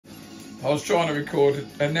I was trying to record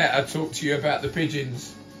Aneta talk to you about the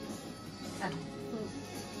pigeons,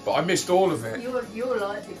 but I missed all of it. You're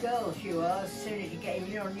like the girls you are as soon as you get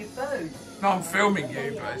in on your phone. No, I'm filming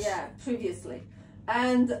you, but Yeah, previously.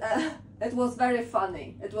 And it was very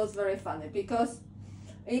funny. It was very funny because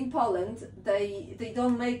in Poland they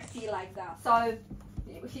don't make tea like that. So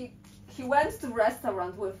he went to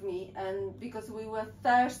restaurant with me, and because we were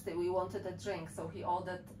thirsty, we wanted a drink, so he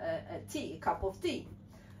ordered a cup of tea.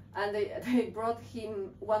 And they brought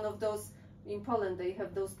him one of those, in Poland they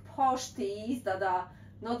have those posh teas that are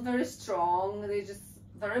not very strong, they're just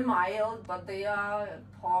very mild, but they are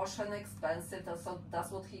posh and expensive, so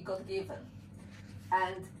that's what he got given.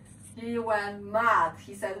 And he went mad.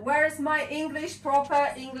 He said, "Where's my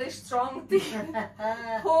proper English strong tea?"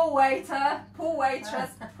 Poor waiter, poor waitress,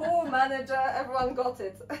 poor manager, everyone got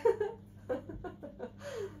it.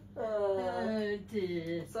 Oh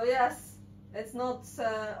dear. So yes, it's not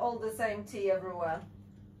all the same tea everywhere.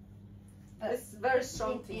 But it's very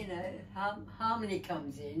strong tea. You know, Harmony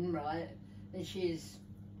comes in, right, and she's,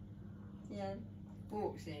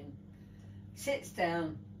 walks in, sits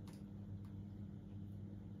down.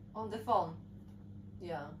 On the phone.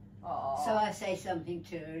 Yeah. Aww. So I say something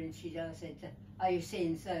to her, and she does say, "Are you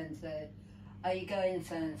seeing so and so? Are you going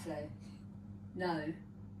so and so?" No.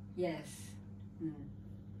 Yes.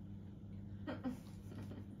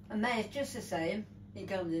 And then it's just the same. He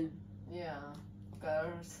comes in. Yeah.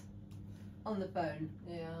 Girls. On the phone.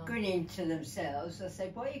 Yeah. Grinning to themselves. I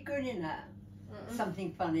say, "What are you grinning at?"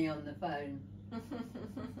 Something funny on the phone.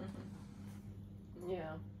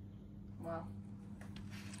 Yeah. Well.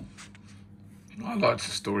 I liked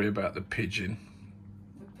the story about the pigeon.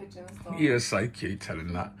 The pigeon story. You're so cute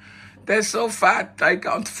telling that. They're so fat they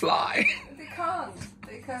can't fly. They can't.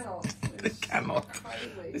 They cannot. They cannot.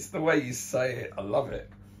 Crazy. It's the way you say it. I love it.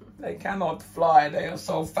 They cannot fly. They are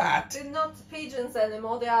so fat. They're not pigeons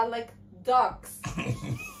anymore. They are like ducks.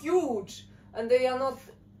 Huge. And they are not.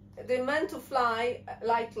 They're meant to fly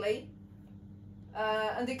lightly.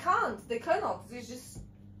 And they can't. They cannot. They're just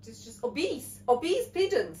obese. Obese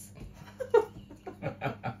pigeons.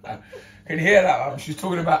 Can you hear that one? She's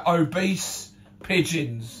talking about obese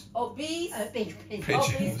pigeons. Obese pigeons.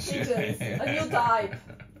 Obese pigeons. A new type,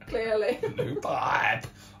 clearly. New type.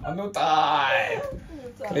 A new type.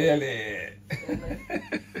 Clearly.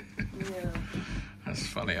 Yeah. That's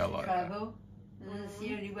funny. I like that. Travel. And that's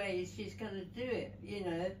the only way she's going to do it, you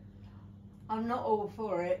know. I'm not all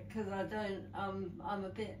for it because I don't, I'm a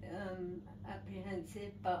bit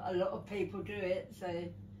apprehensive, but a lot of people do it, so.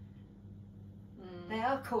 They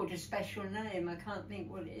are called a special name. I can't think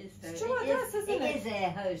what it is though. Stewardess, isn't it? It is air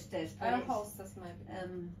hostess. But Air hostess,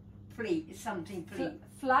 maybe. Fleet, something fleet.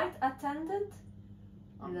 Flight attendant?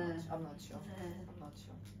 I'm No. not sure. I'm not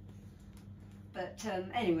sure. But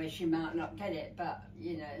anyway, she might not get it, but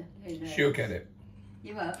you know, who knows. She'll get it.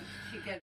 You won't. She'll get it.